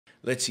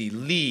Let's see,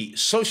 Lee,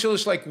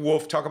 socialists like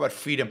Wolf talk about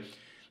freedom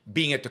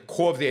being at the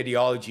core of their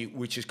ideology,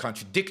 which is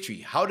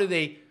contradictory. How do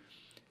they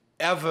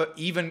ever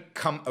even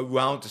come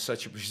around to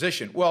such a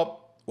position?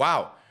 Well,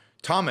 wow.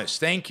 Thomas,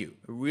 thank you.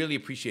 I really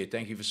appreciate it.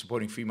 Thank you for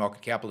supporting free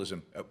market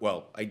capitalism.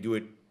 Well, I do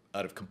it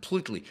out of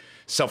completely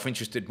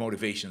self-interested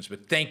motivations,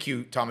 but thank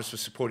you, Thomas, for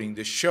supporting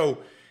this show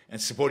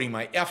and supporting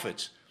my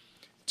efforts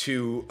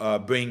to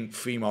bring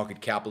free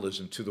market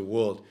capitalism to the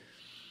world.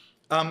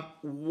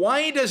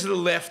 Why does the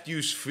left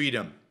use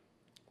freedom?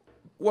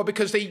 Well,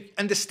 because they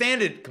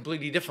understand it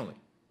completely differently.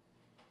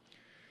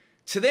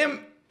 To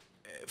them,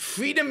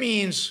 freedom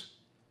means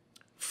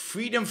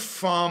freedom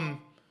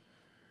from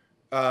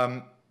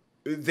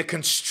the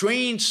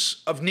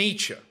constraints of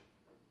nature.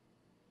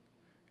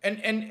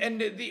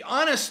 And the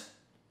honest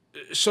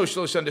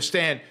socialists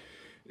understand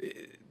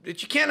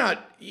that you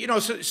cannot,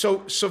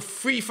 so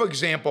free, for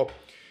example,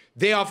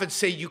 they often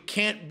say you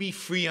can't be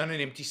free on an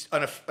empty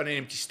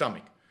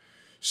stomach.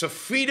 So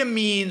freedom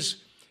means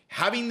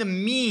having the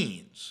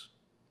means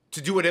to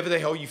do whatever the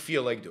hell you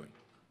feel like doing.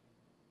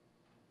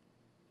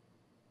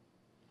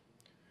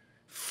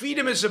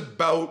 Freedom is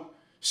about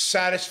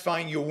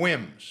satisfying your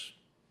whims.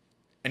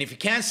 And if you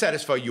can't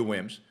satisfy your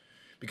whims,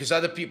 because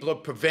other people are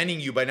preventing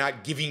you by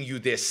not giving you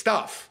their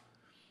stuff,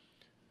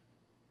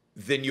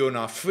 then you're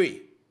not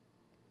free.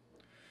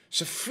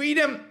 So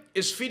freedom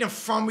is freedom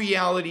from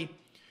reality.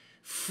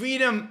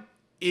 Freedom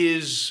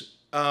is,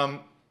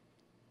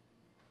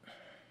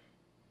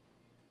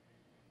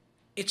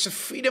 it's a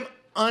freedom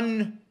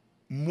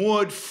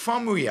unmoored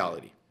from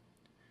reality.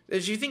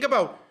 As you think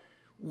about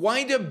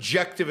why the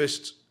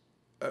objectivists,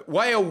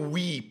 why are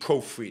we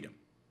pro-freedom?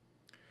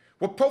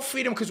 We're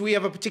pro-freedom because we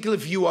have a particular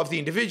view of the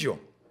individual.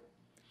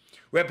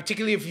 We have a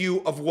particular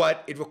view of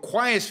what it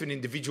requires for an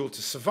individual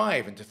to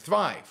survive and to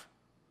thrive.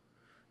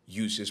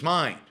 Use his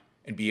mind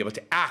and be able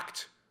to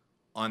act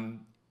on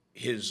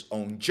his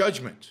own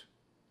judgment.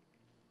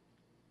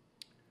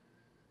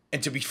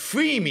 And to be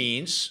free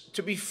means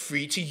to be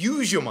free to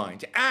use your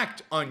mind, to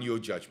act on your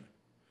judgment.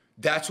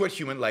 That's what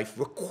human life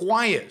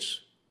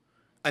requires.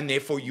 And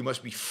therefore you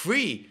must be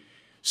free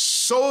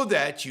so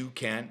that you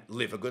can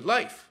live a good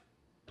life.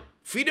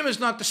 Freedom is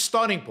not the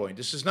starting point.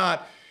 This is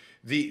not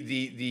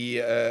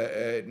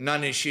the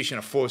non-initiation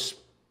of force,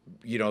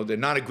 the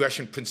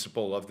non-aggression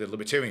principle of the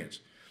libertarians.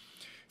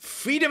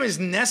 Freedom is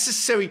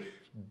necessary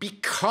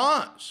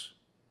because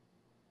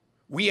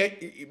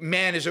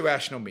man is a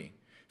rational being.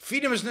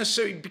 Freedom is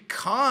necessary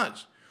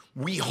because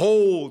we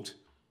hold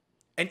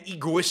an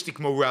egoistic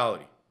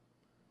morality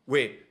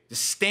where the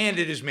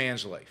standard is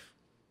man's life.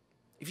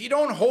 If you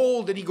don't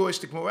hold an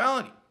egoistic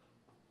morality,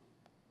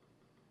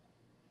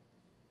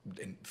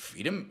 then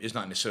freedom is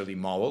not necessarily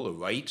moral or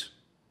right.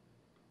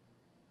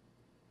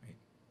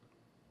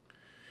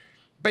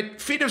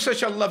 But freedom is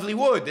such a lovely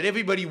word that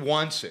everybody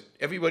wants it.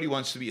 Everybody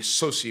wants to be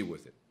associated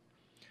with it.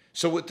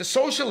 So what the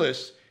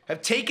socialists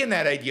have taken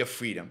that idea of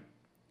freedom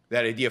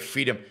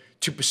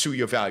to pursue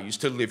your values,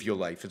 to live your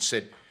life, and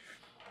said,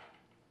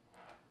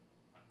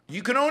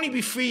 you can only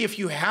be free if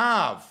you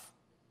have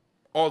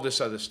all this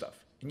other stuff.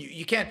 And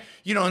you can't,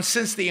 and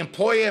since the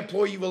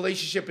employer-employee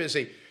relationship is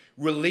a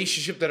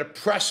relationship that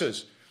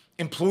oppresses,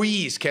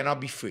 employees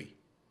cannot be free.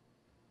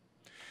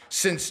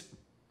 Since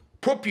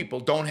poor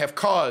people don't have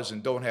cars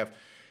and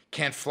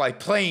can't fly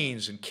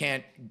planes and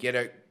can't get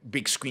a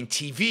big screen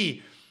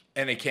TV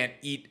and they can't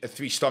eat at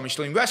 3-star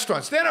Michelin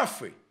restaurants, they're not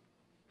free.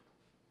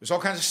 There's all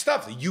kinds of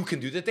stuff that you can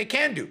do that they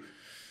can do.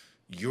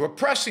 You're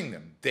oppressing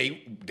them.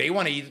 They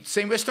want to eat at the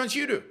same restaurants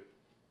you do.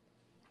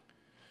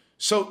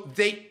 So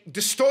they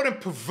distort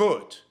and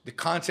pervert the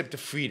concept of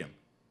freedom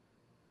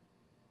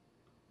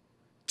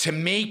to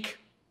make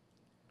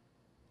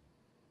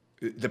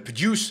the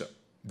producer,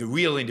 the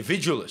real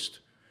individualist,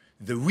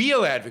 the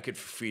real advocate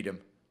for freedom,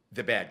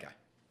 the bad guy.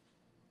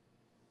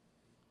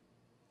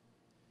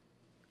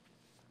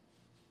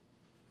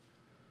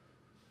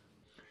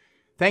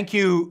 Thank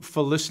you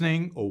for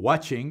listening or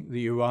watching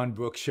the Yaron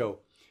Brook Show.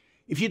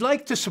 If you'd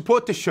like to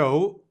support the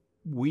show,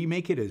 we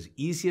make it as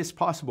easy as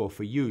possible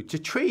for you to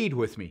trade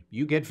with me.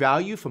 You get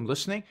value from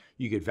listening.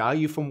 You get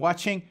value from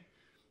watching.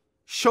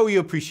 Show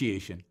your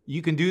appreciation.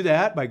 You can do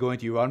that by going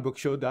to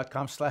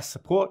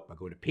yaronbrookshow.com/support, by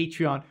going to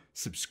Patreon,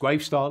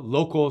 Subscribestar,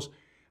 Locals,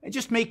 and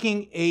just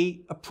making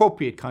an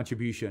appropriate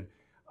contribution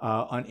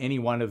on any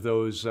one of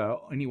those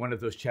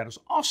channels.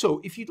 Also,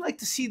 if you'd like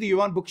to see the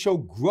Yaron Brook Show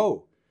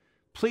grow,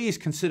 please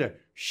consider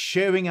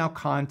sharing our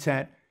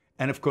content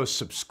and, of course,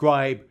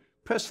 subscribe.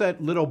 Press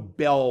that little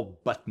bell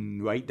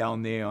button right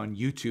down there on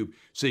YouTube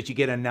so that you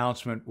get an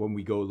announcement when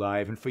we go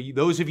live. And for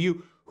those of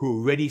you who are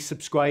already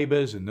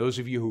subscribers and those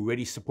of you who are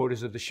already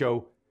supporters of the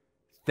show,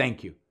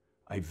 thank you.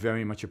 I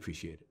very much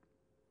appreciate it.